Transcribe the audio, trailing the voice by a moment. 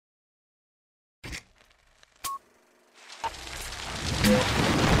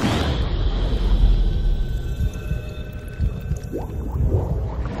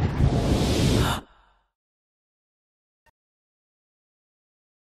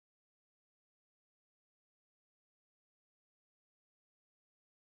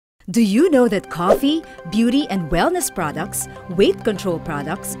Do you know that coffee, beauty and wellness products, weight control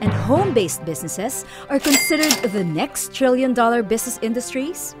products, and home-based businesses are considered the next trillion-dollar business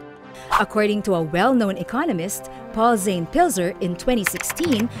industries? According to a well-known economist, Paul Zane Pilzer, in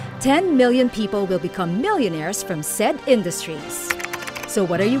 2016, 10 million people will become millionaires from said industries. So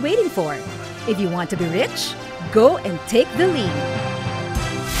what are you waiting for? If you want to be rich, go and take the lead.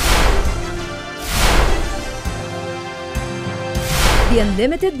 The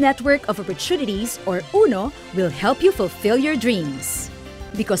Unlimited Network of Opportunities, or UNO, will help you fulfill your dreams.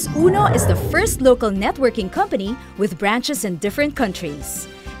 Because UNO is the first local networking company with branches in different countries,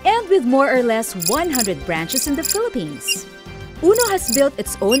 and with more or less 100 branches in the Philippines. UNO has built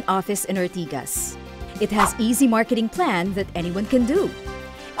its own office in Ortigas. It has easy marketing plan that anyone can do.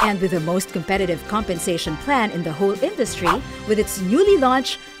 And with the most competitive compensation plan in the whole industry, with its newly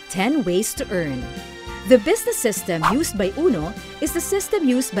launched 10 Ways to Earn. The business system used by UNO is the system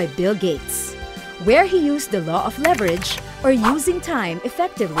used by Bill Gates, where he used the law of leverage, or using time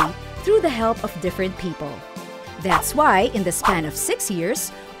effectively through the help of different people. That's why, in the span of 6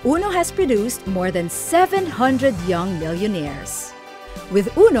 years, UNO has produced more than 700 young millionaires.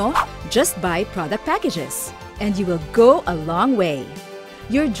 With UNO, just buy product packages, and you will go a long way.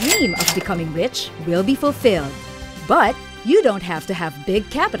 Your dream of becoming rich will be fulfilled, but you don't have to have big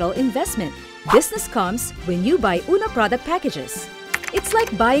capital investment. Business comes when you buy UNO product packages. It's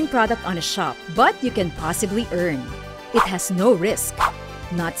like buying product on a shop, but you can possibly earn. It has no risk,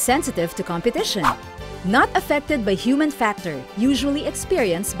 not sensitive to competition, not affected by human factor usually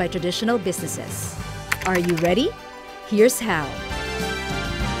experienced by traditional businesses. Are you ready? Here's how.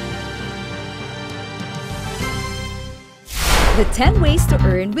 The 10 Ways to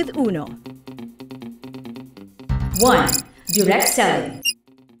Earn with UNO. 1. Direct selling.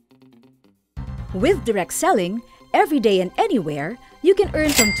 With direct selling, every day and anywhere, you can earn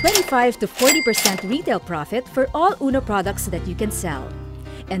from 25 to 40% retail profit for all UNO products that you can sell.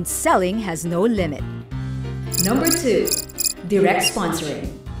 And selling has no limit. Number 2. Direct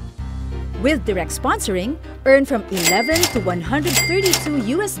sponsoring. With direct sponsoring, earn from 11 to 132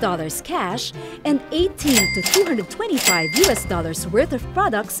 US dollars cash and 18 to 225 US dollars worth of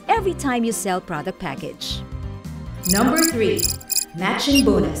products every time you sell product package. Number 3. Matching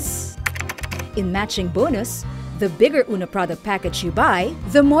bonus. In matching bonus, the bigger UNO product package you buy,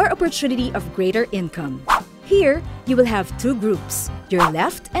 the more opportunity of greater income. Here, you will have two groups, your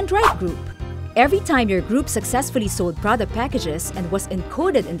left and right group. Every time your group successfully sold product packages and was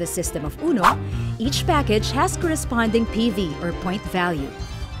encoded in the system of UNO, each package has corresponding PV, or point value.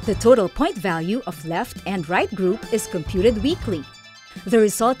 The total point value of left and right group is computed weekly. The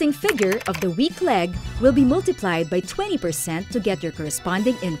resulting figure of the weak leg will be multiplied by 20% to get your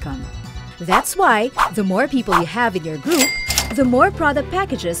corresponding income. That's why, the more people you have in your group, the more product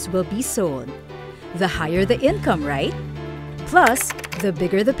packages will be sold. The higher the income, right? Plus, the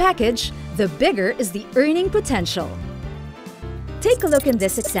bigger the package, the bigger is the earning potential. Take a look in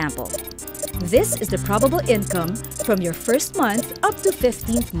this example. This is the probable income from your first month up to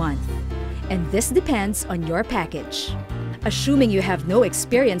 15th month. And this depends on your package. Assuming you have no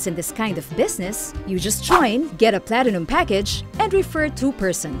experience in this kind of business, you just join, get a platinum package, and refer 2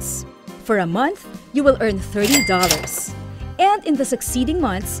 persons. For a month, you will earn $30. And in the succeeding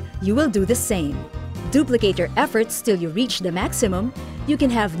months, you will do the same. Duplicate your efforts till you reach the maximum, you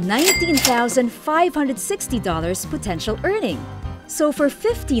can have $19,560 potential earning. So for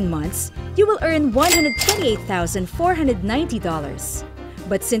 15 months, you will earn $128,490.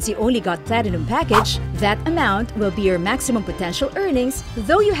 But since you only got platinum package, that amount will be your maximum potential earnings,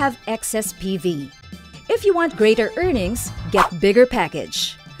 though you have excess PV. If you want greater earnings, get bigger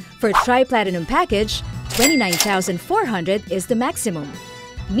package. For tri-platinum package, $29,400 is the maximum.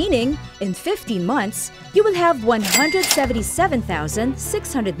 Meaning, in 15 months, you will have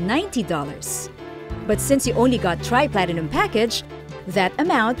 $177,690. But since you only got tri-platinum package, that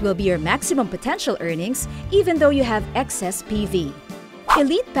amount will be your maximum potential earnings even though you have excess PV.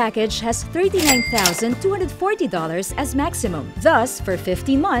 Elite package has $39,240 as maximum. Thus, for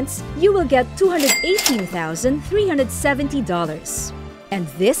 15 months, you will get $218,370. And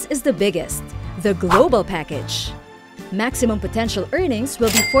this is the biggest, the global package. Maximum potential earnings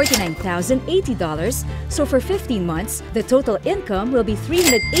will be $49,080, so for 15 months, the total income will be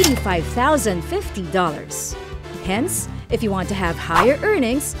 $385,050. Hence, if you want to have higher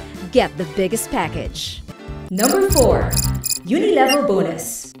earnings, get the biggest package. Number 4. Unilevel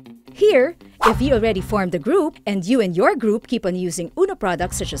bonus. Here, if you already formed a group and you and your group keep on using UNO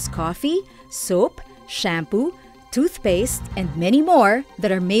products such as coffee, soap, shampoo, toothpaste, and many more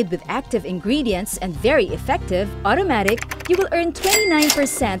that are made with active ingredients and very effective, automatic, you will earn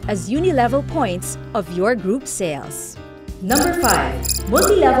 29% as uni-level points of your group sales. Number 5.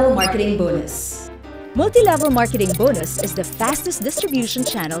 Multi-Level Marketing Bonus. Multi-Level Marketing Bonus is the fastest distribution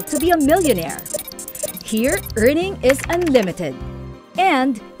channel to be a millionaire. Here, earning is unlimited.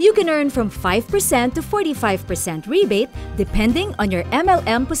 And you can earn from 5% to 45% rebate depending on your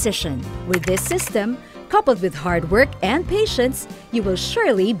MLM position. With this system, coupled with hard work and patience, you will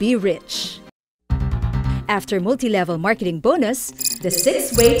surely be rich. After Multi-Level Marketing Bonus, the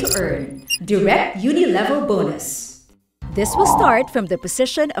 6th way to earn, Direct Uni-Level Bonus. This will start from the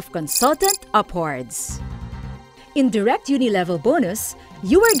position of consultant upwards. In Direct Uni-Level Bonus,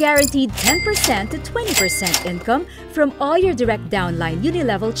 you are guaranteed 10% to 20% income from all your direct downline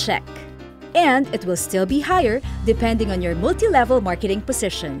uni-level check. And it will still be higher depending on your multi-level marketing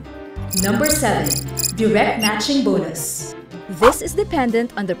position. Number 7. Direct Matching Bonus. This is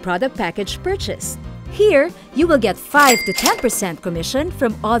dependent on the product package purchased. Here, you will get 5 to 10% commission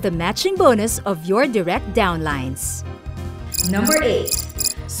from all the matching bonus of your direct downlines. Number 8.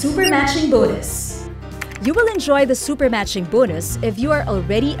 Super Matching Bonus. You will enjoy the Super Matching Bonus if you are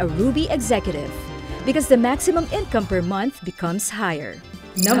already a Ruby executive, because the maximum income per month becomes higher.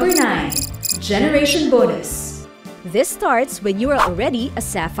 Number 9. Generation Bonus. This starts when you are already a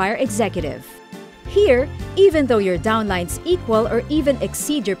Sapphire executive. Here, even though your downlines equal or even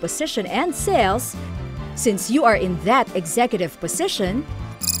exceed your position and sales, since you are in that executive position,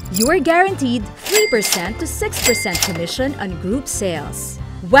 you are guaranteed 3% to 6% commission on group sales.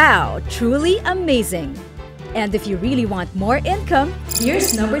 Wow, truly amazing! And if you really want more income,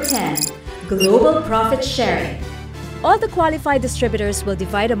 here's number 10, Global Profit Sharing. All the qualified distributors will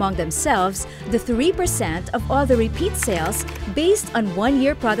divide among themselves the 3% of all the repeat sales based on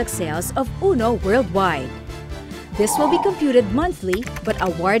one-year product sales of UNO worldwide. This will be computed monthly but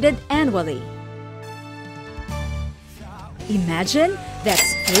awarded annually. Imagine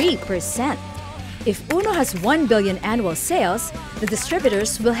that's 3%. If UNO has 1 billion annual sales, the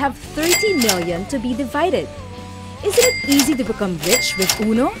distributors will have 30 million to be divided. Isn't it easy to become rich with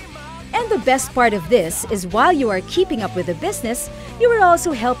UNO? And the best part of this is while you are keeping up with the business, you are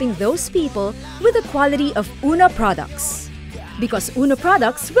also helping those people with the quality of UNO products. Because UNO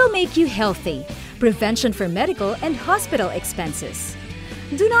products will make you healthy, prevention for medical and hospital expenses.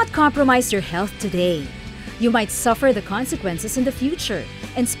 Do not compromise your health today. You might suffer the consequences in the future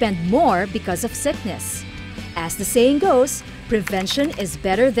and spend more because of sickness. As the saying goes, prevention is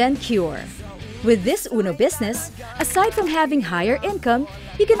better than cure. With this UNO business, aside from having higher income,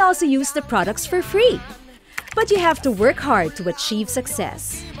 you can also use the products for free. But you have to work hard to achieve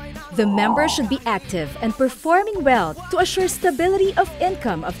success. The members should be active and performing well to assure stability of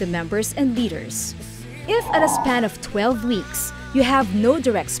income of the members and leaders. If at a span of 12 weeks, you have no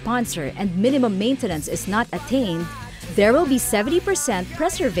direct sponsor and minimum maintenance is not attained, there will be 70%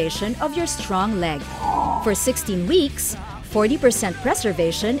 preservation of your strong leg. For 16 weeks, 40%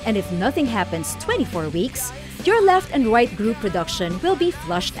 preservation, and if nothing happens 24 weeks, your left and right group production will be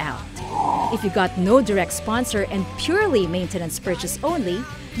flushed out. If you got no direct sponsor and purely maintenance purchase only,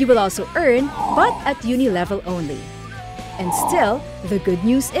 you will also earn, but at uni level only. And still, the good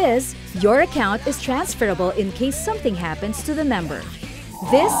news is, your account is transferable in case something happens to the member.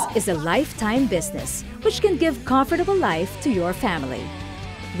 This is a lifetime business, which can give comfortable life to your family.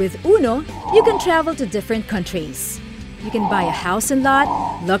 With UNO, you can travel to different countries. You can buy a house and lot,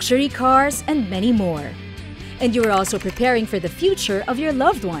 luxury cars, and many more. And you are also preparing for the future of your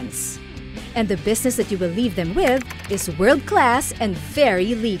loved ones. And the business that you will leave them with is world-class and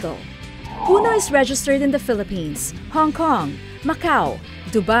very legal. UNO is registered in the Philippines, Hong Kong, Macau,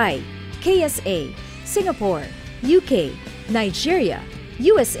 Dubai, KSA, Singapore, UK, Nigeria,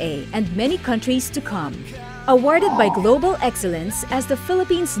 USA, and many countries to come. Awarded by Global Excellence as the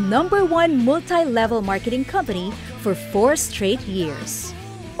Philippines' #1 multi-level marketing company for 4 straight years.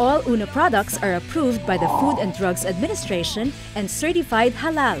 All UNO products are approved by the Food and Drugs Administration and certified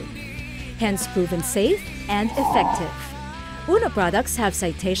halal, hence proven safe and effective. UNO products have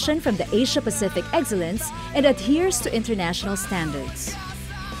citation from the Asia-Pacific Excellence and adheres to international standards.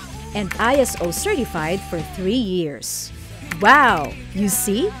 And ISO certified for 3 years. Wow! You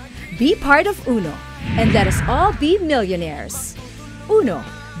see? Be part of UNO and let us all be millionaires. UNO,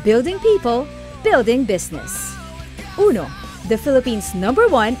 building people, building business. UNO, the Philippines'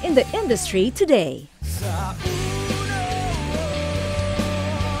 #1 in the industry today.